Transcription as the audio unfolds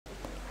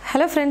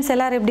Hello friends,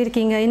 எல்லாரும் எப்படி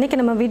இருக்கீங்க? இன்னைக்கு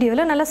நம்ம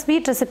வீடியோல நல்ல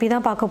ஸ்வீட் ரெசிபி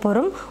தான் பார்க்க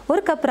போறோம்.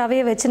 ஒரு கப்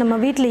ரவையை வச்சு நம்ம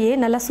வீட்லயே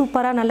நல்ல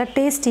சூப்பரா நல்ல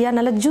டேஸ்டியா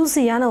நல்ல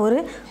ஜூஸியான ஒரு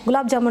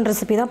குலாப் ஜாமுன்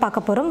ரெசிபி தான்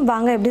பார்க்க போறோம்.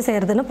 வாங்க எப்படி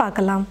செய்யறதுன்னு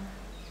பார்க்கலாம்.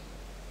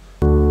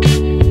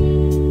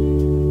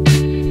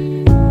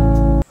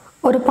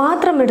 ஒரு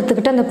பாத்திரம்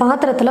எடுத்துக்கிட்டு அந்த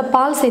பாத்திரத்துல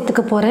பால்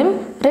சேர்த்துக்க போறேன்.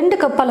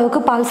 2 கப்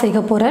அளவுக்கு பால்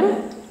சேர்க்க போறேன்.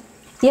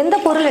 எந்த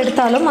பொருள்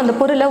எடுத்தாலும் அந்த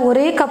பொருளை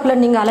ஒரே கப்ல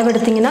நீங்க அளவு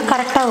எடுத்தீங்கன்னா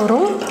கரெக்ட்டா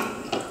வரும்.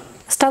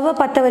 ஸ்டவ்வை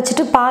பத்த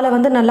வச்சிட்டு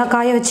பாலை நல்லா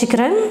காய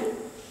வச்சிக்கிறேன்.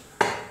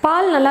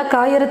 பால் நல்லா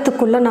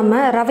காயறதுக்குள்ள நம்ம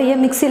ரவையை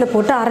மிக்ஸில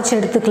போட்டு அரைச்சு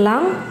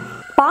எடுத்துக்கலாம்.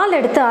 பால்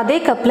எடுத்து அதே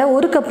கப்ல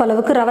 1 கப்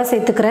அளவுக்கு ரவை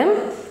சேர்த்துக்கிறேன்.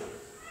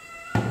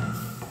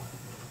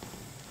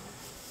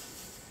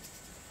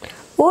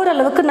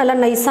 ஓரளவுக்கு நல்லா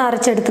நைஸா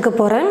அரைச்சு எடுத்துக்க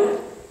போறேன்.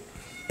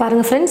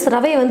 பாருங்க फ्रेंड्स,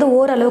 ரவையை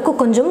ஓரளவுக்கு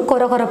கொஞ்சம்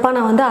கொரகொரப்பா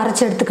நான்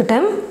அரைச்சு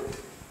எடுத்துக்கிட்டேன்.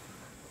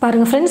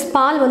 பாருங்க फ्रेंड्स,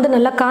 பால்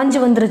நல்லா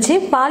காஞ்சி வந்துருச்சு.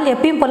 பால்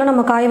எப்பவும் போல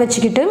நம்ம காய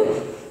வச்சிக்கிட்டு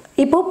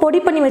இப்போ பொடி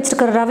பண்ணி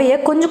வச்சிருக்கிற ரவையை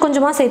கொஞ்சம்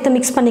கொஞ்சமா சேர்த்து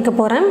mix பண்ணிக்க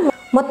போறேன்.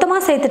 மொத்தமா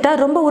சேர்த்துட்டா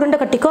ரொம்ப உருண்டை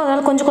கட்டிக்கும்,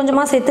 அதனால கொஞ்சம்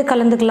கொஞ்சமா சேர்த்து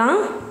கலந்துக்கலாம்.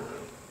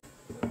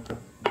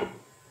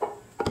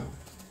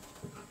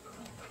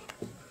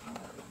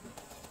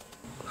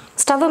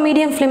 ஸ்டவ்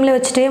மீடியம் ஃப்ளேம்ல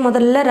வச்சிட்டு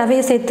முதல்ல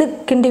ரவையை சேர்த்து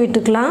கிண்டி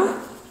விட்டுக்கலாம்.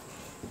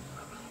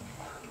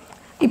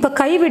 இப்போ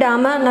கை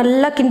விடாம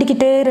நல்லா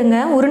கிண்டிக்கிட்டே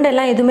இருங்க. உருண்டை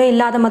எல்லாம் எதுமே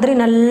இல்லாத மாதிரி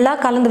நல்லா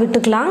கலந்து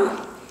விட்டுக்கலாம்.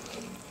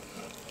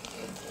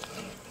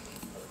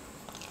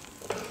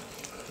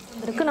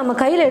 நம்ம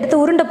கையில் எடுத்து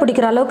உருண்டை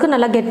பிடிக்கிற அளவுக்கு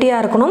நல்லா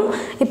கெட்டியாக இருக்கணும்.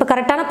 இப்போ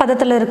கரெக்டான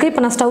பதத்தில் இருக்குது.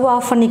 இப்போ நான் ஸ்டவ்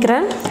ஆஃப்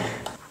பண்ணிக்கிறேன்.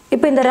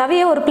 இப்போ இந்த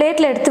ரவையை ஒரு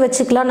பிளேட்டில் எடுத்து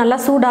வச்சுக்கலாம். நல்லா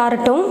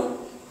சூடாகட்டும்.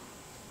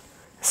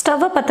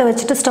 ஸ்டவ்வை பற்ற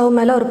வச்சுட்டு ஸ்டவ்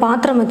மேலே ஒரு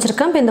பாத்திரம்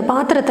வச்சுருக்கேன். இப்போ இந்த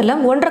பாத்திரத்தில்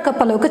 1.5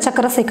 கப் அளவுக்கு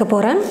சர்க்கரை சேர்க்க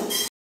போகிறேன்.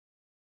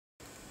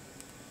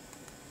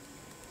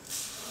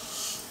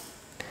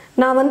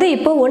 நான்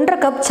இப்போ 1.5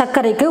 கப்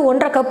சர்க்கரைக்கு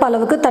 1.5 கப்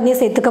அளவுக்கு தண்ணி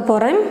சேர்த்துக்க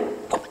போகிறேன்.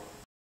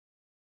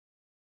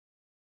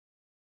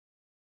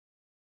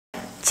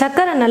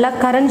 சக்கரை நல்லா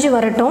கரைஞ்சி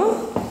வரட்டும்.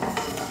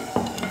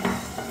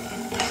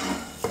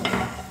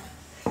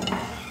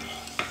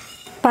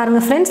 பாருங்க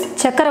फ्रेंड्स,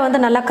 சக்கரை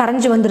நல்லா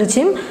கரைஞ்சி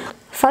வந்துருச்சு.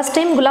 First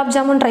time gulab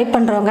jamun try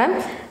பண்றவங்க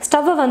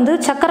ஸ்டவ்வை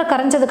சக்கரை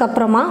கரைஞ்சதுக்கு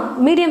அப்புறமா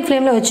மீடியம்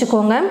ஃப்ளேம்ல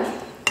வச்சுக்கோங்க.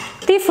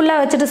 தீ ஃபுல்லா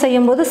வச்சிட்டு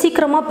செய்யும்போது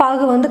சீக்கிரமா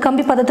பாகு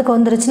கம்பி பதத்துக்கு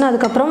வந்துருச்சுன்னா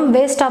அதுக்கு அப்புறம்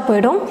வேஸ்டா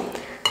போய்டும்.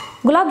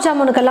 குலாப்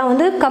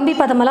ஜாமுனுக்கெல்லாம் கம்பி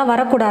பதமெல்லாம்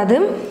வரக்கூடாது.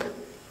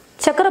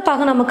 சக்கரை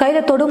பாகு நம்ம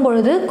கையில் தொடும்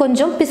பொழுது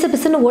கொஞ்சம் பிசு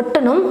பிசுன்னு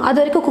ஒட்டணும். அது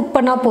வரைக்கும் குக்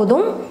பண்ணால்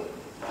போதும்.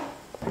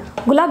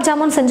 குலாப்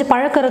ஜாமுன் செஞ்சு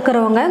பழக்கம்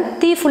இருக்கிறவங்க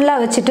தீ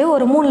ஃபுல்லாக வச்சுட்டு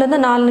ஒரு 3லேருந்து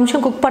 4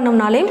 நிமிஷம் குக்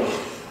பண்ணோம்னாலே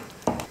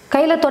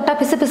கையில் தொட்டால்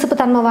பிசு பிசுப்பு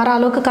தன்மை வர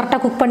அளவுக்கு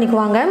கரெக்டாக குக்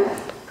பண்ணிக்குவாங்க.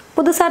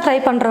 புதுசாக ட்ரை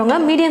பண்ணுறவங்க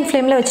மீடியம்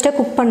ஃப்ளேமில் வச்சுட்டு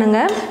குக்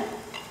பண்ணுங்கள்.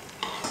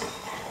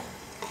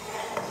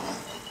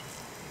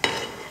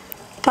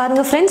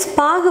 பாருங்கள் ஃப்ரெண்ட்ஸ்,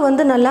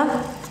 பாகு நல்லா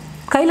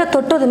கையில்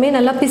தொட்டதுமே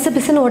நல்லா பிசு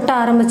பிசுன்னு ஒட்ட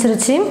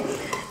ஆரம்பிச்சிருச்சு.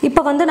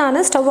 இப்போ நான்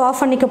ஸ்டவ் ஆஃப்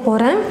பண்ணிக்க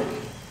போகிறேன்.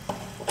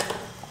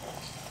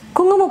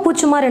 குங்குமப்பூ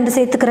சும்மா 2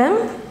 சேர்த்துக்கிறேன்.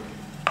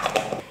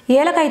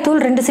 ஏலக்காய் தூள்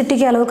 2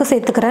 சிட்டிகை அளவுக்கு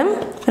சேர்த்துக்கிறேன்.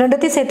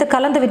 ரெண்டுத்தையும் சேர்த்து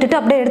கலந்து விட்டுட்டு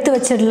அப்படியே எடுத்து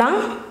வச்சிடலாம்.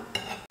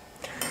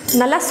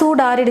 நல்லா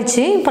சூடு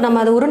ஆறிடுச்சு. இப்போ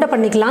நம்ம அதை உருண்டை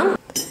பண்ணிக்கலாம்.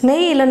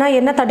 நெய் இல்லைன்னா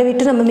எண்ணெய்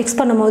தடவிட்டு நம்ம மிக்ஸ்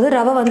பண்ணும்போது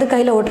ரவை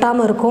கையில்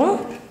ஒட்டாமல் இருக்கும்.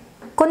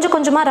 கொஞ்சம்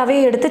கொஞ்சமாக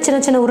ரவையை எடுத்து சின்ன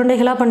சின்ன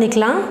உருண்டைகளாக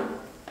பண்ணிக்கலாம்.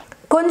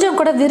 கொஞ்சம்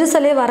கூட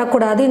விரிசலே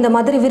வரக்கூடாது. இந்த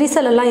மாதிரி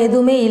விரிசல் எல்லாம்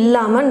எதுவுமே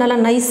இல்லாமல் நல்லா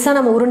நைஸாக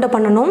நம்ம உருண்டை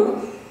பண்ணணும்.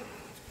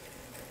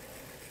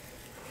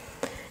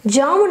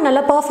 ஜாமுன்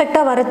நல்லா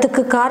பர்ஃபெக்டாக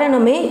வரத்துக்கு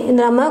காரணமே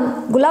நம்ம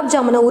குலாப்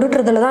ஜாமுனை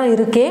உருட்டுறதுல தான்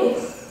இருக்கே.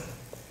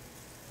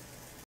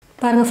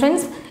 பாருங்கள்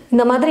ஃப்ரெண்ட்ஸ்,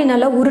 இந்த மாதிரி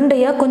நல்லா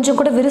உருண்டையாக கொஞ்சம்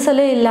கூட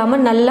விரிசலே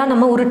இல்லாமல் நல்லா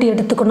நம்ம உருட்டி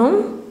எடுத்துக்கணும்.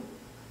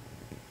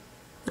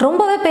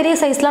 ரொம்பவே பெரிய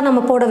சைஸ்லாம்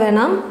நம்ம போட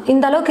வேணாம்.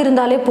 இந்த அளவுக்கு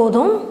இருந்தாலே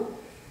போதும்.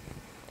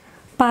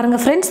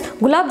 பாருங்கள் ஃப்ரெண்ட்ஸ்,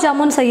 குலாப்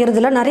ஜாமுன்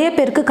செய்கிறதுல நிறைய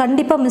பேருக்கு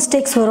கண்டிப்பாக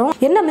மிஸ்டேக்ஸ் வரும்.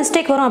 என்ன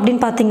மிஸ்டேக் வரும்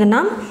அப்படின்னு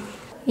பார்த்தீங்கன்னா,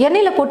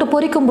 எண்ணெயில் போட்டு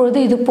பொரிக்கும் பொழுது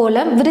இது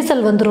போல்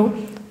விரிசல் வந்துடும்.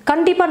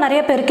 கண்டிப்பாக நிறைய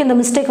பேருக்கு இந்த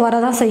மிஸ்டேக்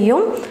வரதான்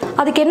செய்யும்.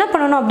 அதுக்கு என்ன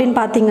பண்ணணும் அப்படின்னு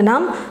பார்த்தீங்கன்னா,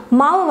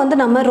 மாவை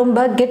நம்ம ரொம்ப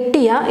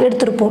கெட்டியாக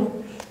எடுத்துருப்போம்.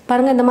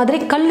 பாருங்கள், இந்த மாதிரி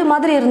கல்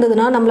மாதிரி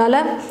இருந்ததுன்னா நம்மளால்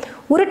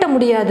உருட்ட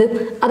முடியாது.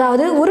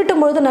 அதாவது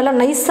உருட்டும் பொழுது நல்லா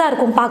நைஸாக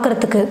இருக்கும்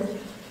பார்க்குறதுக்கு.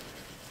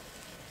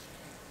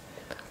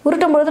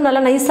 உருட்டும் பொழுது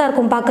நல்லா நைஸாக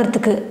இருக்கும்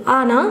பார்க்குறதுக்கு.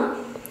 ஆனால்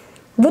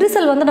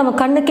விரிசல் நம்ம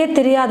கண்ணுக்கே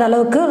தெரியாத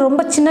அளவுக்கு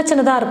ரொம்ப சின்ன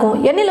சின்னதாக இருக்கும்.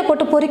 எண்ணெயில்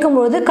போட்டு பொரிக்கும்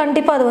பொழுது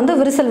கண்டிப்பாக அது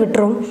விரிசல்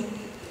விட்டுரும்.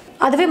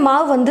 அதுவே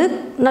மாவு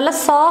நல்லா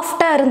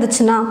சாஃப்டாக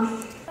இருந்துச்சுன்னா,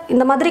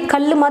 இந்த மாதிரி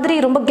கல் மாதிரி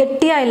ரொம்ப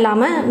கெட்டியாக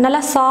இல்லாமல் நல்லா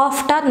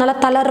சாஃப்டாக நல்லா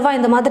தளர்வாக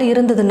இந்த மாதிரி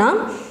இருந்ததுன்னா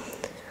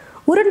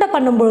உருண்டை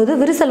பண்ணும்பொழுது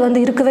விரிசல்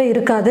இருக்கவே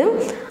இருக்காது.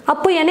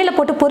 அப்போ எண்ணெயில்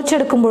போட்டு பொரிச்சு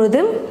எடுக்கும் பொழுது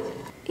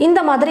இந்த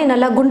மாதிரி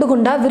நல்லா குண்டு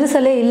குண்டாக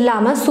விரிசலே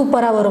இல்லாமல்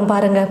சூப்பராக வரும்.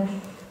 பாருங்கள்,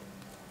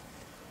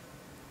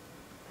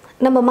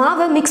 நம்ம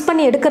மாவை மிக்ஸ்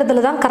பண்ணி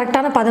எடுக்கிறதுல தான்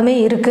கரெக்டான பதமே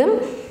இருக்குது.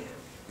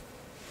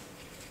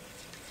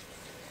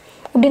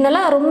 இப்படி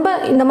நல்லா ரொம்ப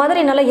இந்த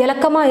மாதிரி நல்லா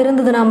இலக்கமாக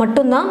இருந்ததுன்னா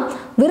மட்டும்தான்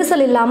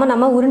விரிசல் இல்லாமல்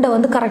நம்ம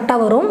உருண்டை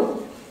கரெக்டாக வரும்.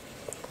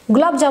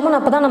 குலாப் ஜாமுன்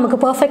அப்போ தான் நமக்கு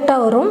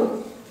பர்ஃபெக்டாக வரும்.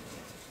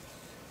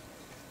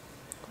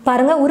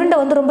 பாருங்கள்,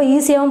 உருண்டை ரொம்ப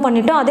ஈஸியாகவும்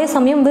பண்ணிட்டோம். அதே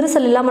சமயம்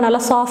விரிசல் இல்லாமல் நல்லா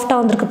சாஃப்டாக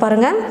வந்திருக்கு.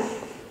 பாருங்கள்,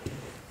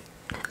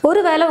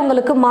 ஒருவேளை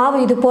உங்களுக்கு மாவு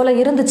இது போல்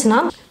இருந்துச்சுன்னா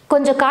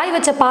கொஞ்சம் காய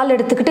வச்ச பால்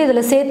எடுத்துக்கிட்டு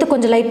இதில் சேர்த்து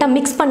கொஞ்சம் லைட்டாக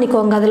மிக்ஸ்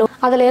பண்ணிக்கோங்க.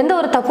 அதில் எந்த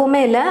ஒரு தப்புமே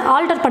இல்லை,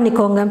 ஆல்டர்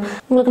பண்ணிக்கோங்க.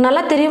 உங்களுக்கு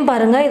நல்லா தெரியும்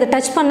பாருங்கள், இதை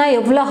டச் பண்ணால்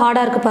எவ்வளோ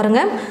ஹார்டாக இருக்குது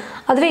பாருங்கள்.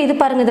 அதுவே இது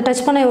பாருங்கள், இதை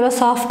டச் பண்ணால் எவ்வளோ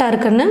சாஃப்டாக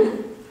இருக்குன்னு.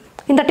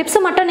 இந்த டிப்ஸை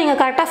மட்டும் நீங்கள்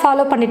கரெக்டாக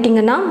ஃபாலோ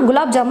பண்ணிட்டீங்கன்னா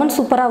குலாப் ஜாமுன்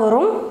சூப்பராக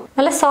வரும்.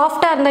 நல்லா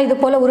சாஃப்டாக இருந்தால் இது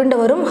போல் உருண்டை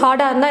வரும்,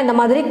 ஹார்டாக இருந்தால் இந்த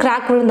மாதிரி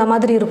கிராக் விழுந்த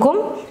மாதிரி இருக்கும்.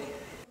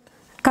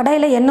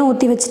 கடாயில் எண்ணெய்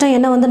ஊற்றி வச்சுட்டா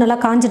எண்ணெய் வந்து நல்லா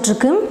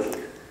காஞ்சிட்ருக்கு.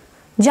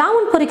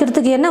 ஜாமுன்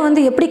பொரிக்கிறதுக்கு எண்ணெய்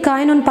வந்து எப்படி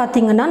காயணும்னு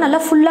பார்த்தீங்கன்னா நல்லா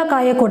ஃபுல்லாக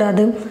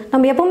காயக்கூடாது.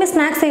 நம்ம எப்போவுமே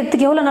ஸ்நாக்ஸ்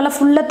செய்யறதுக்கு எவ்வளோ நல்லா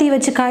ஃபுல்லாக தீ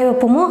வச்சு காய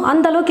வைப்போமோ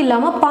அந்த அளவுக்கு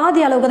இல்லாமல்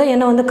பாதி அளவுக்கு தான்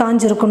எண்ணெய் வந்து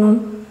காஞ்சிருக்கணும்.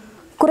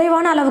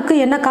 குறைவான அளவுக்கு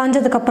எண்ணெய்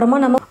காஞ்சதுக்கப்புறமா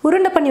நம்ம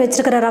உருண்டை பண்ணி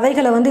வச்சுருக்கிற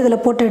ரவைகளை வந்து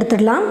இதில் போட்டு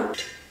எடுத்துடலாம்.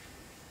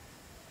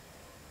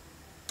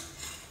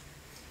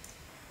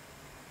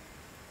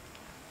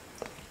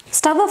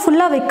 ஸ்டவ்வை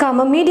ஃபுல்லாக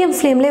வைக்காமல் மீடியம்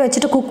ஃப்ளேம்லேயே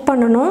வச்சுட்டு குக்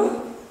பண்ணணும்.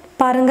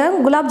 பாருங்கள்,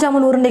 குலாப்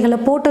ஜாமுன் உருண்டைகளை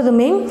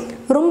போட்டதுமே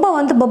ரொம்ப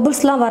வந்து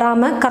பபுள்ஸ்லாம்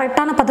வராமல்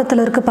கரெக்டான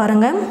பதத்தில் இருக்குது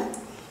பாருங்கள்.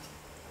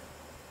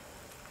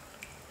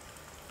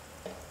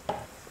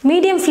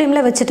 மீடியம்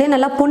ஃப்ளேமில் வச்சுட்டு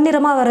நல்லா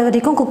பொன்னிறமாக வர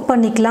வரைக்கும் குக்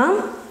பண்ணிக்கலாம்.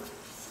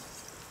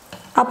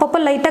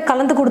 அப்பப்போ லைட்டாக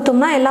கலந்து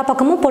கொடுத்தோம்னா எல்லா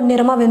பக்கமும்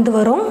பொன்னிறமாக வெந்து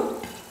வரும்.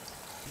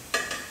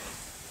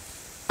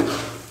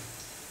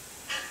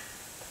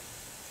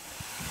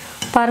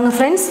 பாருங்கள்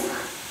ஃப்ரெண்ட்ஸ்,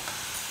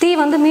 தீ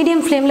வந்து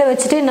மீடியம் ஃப்ளேமில்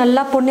வச்சுட்டு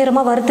நல்லா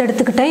பொன்னிறமாக வறுத்து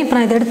எடுத்துக்கிட்டேன். இப்போ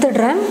நான் இதை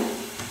எடுத்துடுறேன்.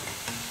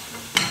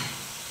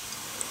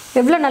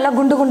 எவ்வளோ நல்லா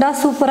குண்டு குண்டாக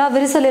சூப்பராக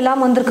விரிசல்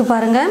இல்லாமல் வந்திருக்கு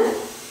பாருங்கள்.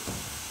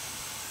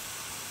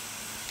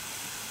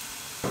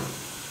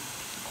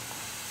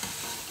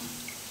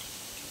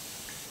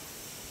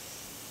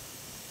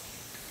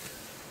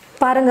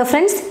 பாருங்கள்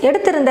ஃப்ரெண்ட்ஸ்,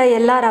 எடுத்திருந்த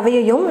எல்லா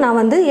ரவையையும் நான்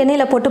வந்து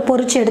எண்ணெயில் போட்டு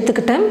பொரித்து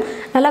எடுத்துக்கிட்டேன்.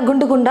 நல்லா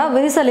குண்டு குண்டாக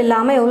விரிசல்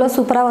இல்லாமல் எவ்வளோ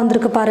சூப்பராக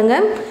வந்திருக்கு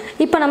பாருங்கள்.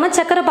 இப்போ நம்ம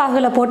சக்கரை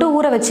பாகில் போட்டு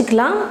ஊற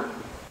வச்சுக்கலாம்.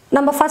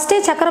 நம்ம ஃபஸ்ட்டே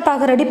சக்கரை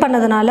பாகு ரெடி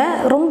பண்ணதுனால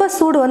ரொம்ப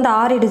சூடு வந்து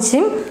ஆறிடுச்சு.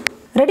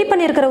 ரெடி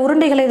பண்ணியிருக்கிற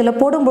உருண்டைகளை இதில்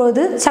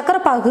போடும்போது சக்கரை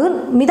பாகு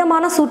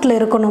மிதமான சூட்டில்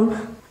இருக்கணும்.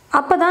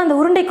 அப்போ தான் அந்த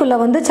உருண்டைக்குள்ளே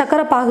வந்து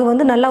சக்கரை பாகு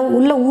வந்து நல்லா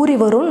உள்ளே ஊறி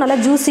வரும், நல்லா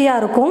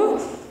ஜூஸியாக இருக்கும்.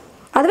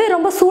 அதுவே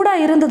ரொம்ப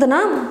சூடாக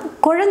இருந்ததுன்னா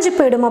குழஞ்சி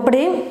போயிடும்.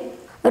 அப்படியே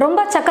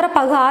ரொம்ப சக்கரை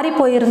பாகு ஆறி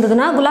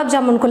போயிருந்ததுன்னா குலாப்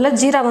ஜாமுனுக்குள்ளே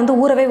ஜீரா வந்து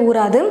ஊறவே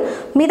ஊறாது.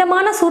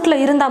 மிதமான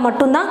சூட்டில் இருந்தால்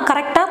மட்டும்தான்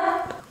கரெக்டாக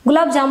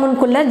குலாப்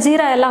ஜாமுனுக்குள்ளே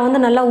ஜீரா எல்லாம்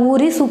வந்து நல்லா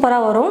ஊறி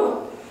சூப்பராக வரும்.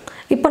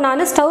 இப்போ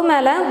நான் ஸ்டவ்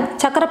மேலே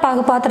சக்கரை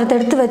பாகு பாத்திரத்தை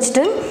எடுத்து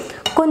வச்சுட்டு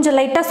கொஞ்சம்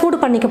லைட்டாக சூடு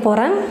பண்ணிக்க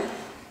போகிறேன்.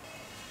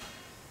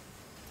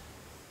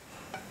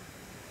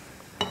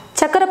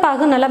 சக்கரை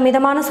பாகு நல்லா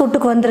மிதமான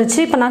சூட்டுக்கு வந்துருச்சு.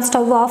 இப்போ நான்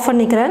ஸ்டவ் ஆஃப்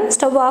பண்ணிக்கிறேன்.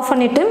 ஸ்டவ் ஆஃப்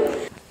பண்ணிவிட்டு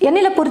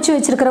எண்ணெயில் பொரிச்சு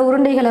வச்சுருக்கிற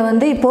உருண்டைகளை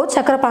வந்து இப்போது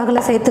சக்கரை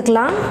பாகில்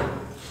சேர்த்துக்கலாம்.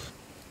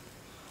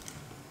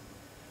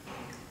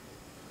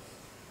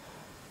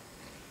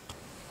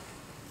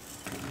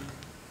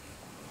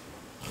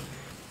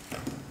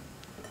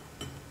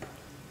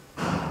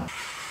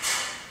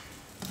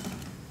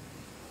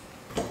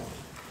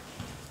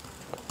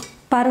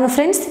 பாருங்கள்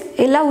ஃப்ரெண்ட்ஸ்,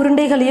 எல்லா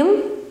உருண்டைகளையும்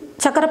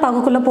சக்கரை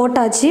பாகுக்குள்ளே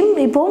போட்டாச்சு.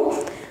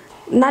 இப்போது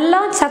நல்லா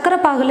சக்கரை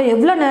பாகில்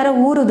எவ்வளோ நேரம்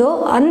ஊறுதோ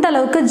அந்த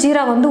அளவுக்கு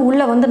ஜீரா வந்து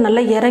உள்ளே வந்து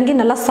நல்லா இறங்கி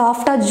நல்லா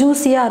சாஃப்டாக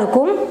ஜூஸியாக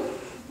இருக்கும்.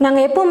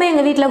 நாங்கள் எப்போவுமே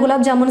எங்கள் வீட்டில்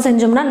குலாப் ஜாமுன்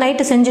செஞ்சோம்னா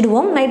நைட்டு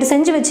செஞ்சுடுவோம். நைட்டு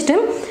செஞ்சு வச்சுட்டு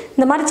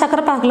இந்த மாதிரி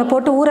சக்கரை பாகில்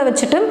போட்டு ஊற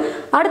வச்சுட்டு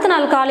அடுத்த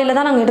நாள் காலையில்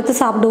தான் நாங்கள் எடுத்து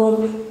சாப்பிடுவோம்.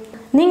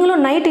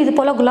 நீங்களும் நைட்டு இது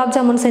போல் குலாப்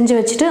ஜாமுன் செஞ்சு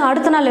வச்சுட்டு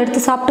அடுத்த நாள்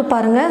எடுத்து சாப்பிட்டு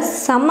பாருங்கள்.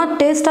 செம்ம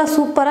டேஸ்ட்டாக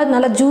சூப்பராக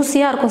நல்லா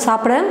ஜூஸியாக இருக்கும்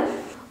சாப்பிட.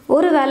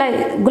 ஒரு வேளை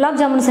குலாப்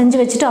ஜாமுன் செஞ்சு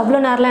வச்சுட்டு அவ்வளோ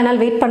நேரம்லாம் என்னால்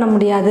வெயிட் பண்ண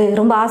முடியாது,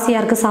 ரொம்ப ஆசையாக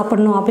இருக்குது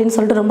சாப்பிடணும் அப்படின்னு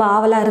சொல்லிட்டு ரொம்ப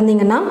ஆவலாக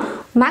இருந்தீங்கன்னா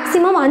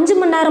மேக்ஸிமம் 5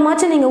 மணி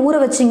நேரமாச்சும் நீங்கள் ஊற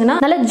வச்சிங்கன்னா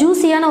நல்ல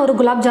ஜூஸியான ஒரு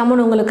குலாப்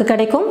ஜாமுன் உங்களுக்கு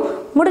கிடைக்கும்.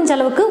 முடிஞ்ச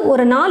அளவுக்கு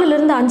ஒரு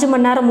 4லேருந்து 5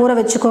 மணி நேரம் ஊற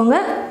வச்சுக்கோங்க.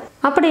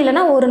 அப்படி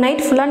இல்லைனா ஒரு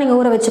நைட் ஃபுல்லாக நீங்கள்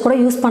ஊற வச்சு கூட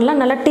யூஸ்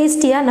பண்ணலாம். நல்லா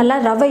டேஸ்டியாக நல்லா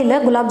ரவையில்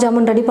குலாப்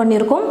ஜாமுன் ரெடி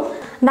பண்ணியிருக்கோம்.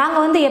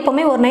 நாங்கள் வந்து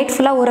எப்போவுமே ஒரு நைட்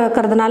ஃபுல்லாக ஊற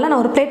வைக்கிறதுனால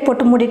நான் ஒரு பிளேட்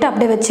போட்டு மூடிட்டு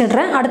அப்படியே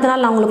வச்சிடுறேன். அடுத்த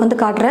நாள் நான் உங்களுக்கு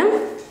வந்து காட்டுறேன்.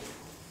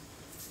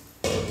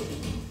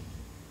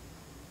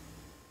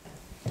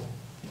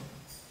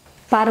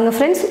 பாருங்கள்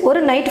ஃப்ரெண்ட்ஸ், ஒரு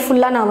நைட்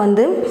ஃபுல்லாக நான்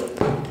வந்து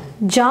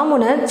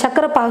ஜாமுனை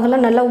சக்கரை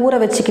பாகில் நல்லா ஊற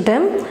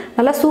வச்சுக்கிட்டேன்.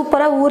 நல்லா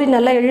சூப்பராக ஊறி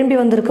நல்லா எழும்பி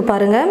வந்திருக்கு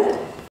பாருங்கள்.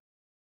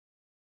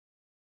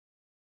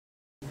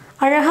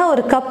 அழகாக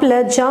ஒரு கப்பில்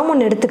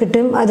ஜாமுன்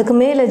எடுத்துக்கிட்டு அதுக்கு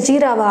மேலே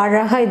ஜீராவை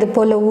அழகாக இது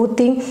போல்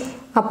ஊற்றி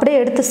அப்படியே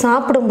எடுத்து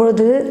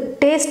சாப்பிடும்பொழுது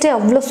டேஸ்ட்டே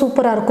அவ்வளோ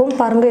சூப்பராக இருக்கும்.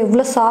 பாருங்கள்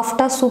எவ்வளோ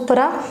சாஃப்டாக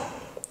சூப்பராக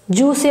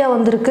ஜூஸியாக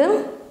வந்திருக்கு.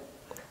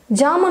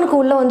 ஜாமுனுக்கு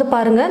உள்ளே வந்து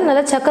பாருங்கள்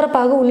நல்லா சக்கரை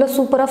பாகு உள்ளே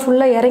சூப்பராக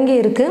ஃபுல்லாக இறங்கி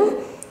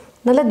இருக்குது.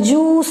 நல்லா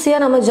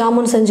ஜூஸியாக நம்ம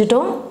ஜாமுன்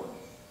செஞ்சிட்டோம்.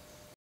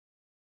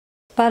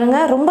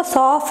 பாருங்கள் ரொம்ப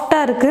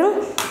சாஃப்டாக இருக்குது.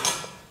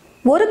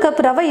 ஒரு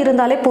கப் ரவை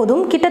இருந்தாலே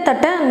போதும்.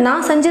 கிட்டத்தட்ட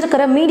நான்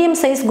செஞ்சுருக்கிற மீடியம்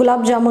சைஸ்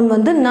குலாப் ஜாமுன்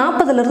வந்து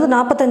 40லேருந்து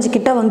 45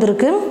 கிட்ட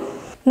வந்திருக்கு.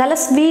 நல்லா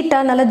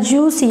ஸ்வீட்டாக நல்லா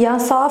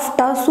ஜூஸியாக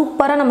சாஃப்டாக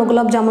சூப்பராக நம்ம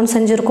குலாப் ஜாமுன்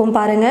செஞ்சுருக்கோம்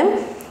பாருங்கள்.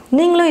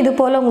 நீங்களும் இது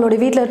போல் உங்களோட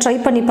வீட்டில் ட்ரை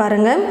பண்ணி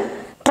பாருங்கள்.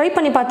 ட்ரை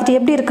பண்ணி பார்த்துட்டு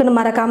எப்படி இருக்குன்னு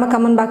மறக்காமல்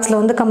கமெண்ட் பாக்ஸில்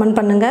வந்து கமெண்ட்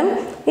பண்ணுங்கள்.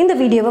 இந்த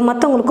வீடியோவை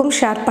மற்றவங்களுக்கும்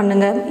ஷேர்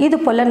பண்ணுங்கள். இது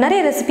போல் நிறைய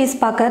ரெசிபிஸ்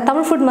பார்க்க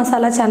தமிழ் ஃபுட்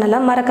மசாலா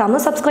சேனலை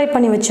மறக்காமல் சப்ஸ்கிரைப்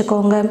பண்ணி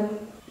வச்சுக்கோங்க.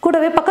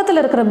 கூடவே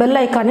பக்கத்தில் இருக்கிற பெல்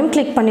ஐக்கானையும்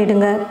கிளிக்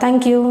பண்ணிவிடுங்க.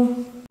 தேங்க்யூ.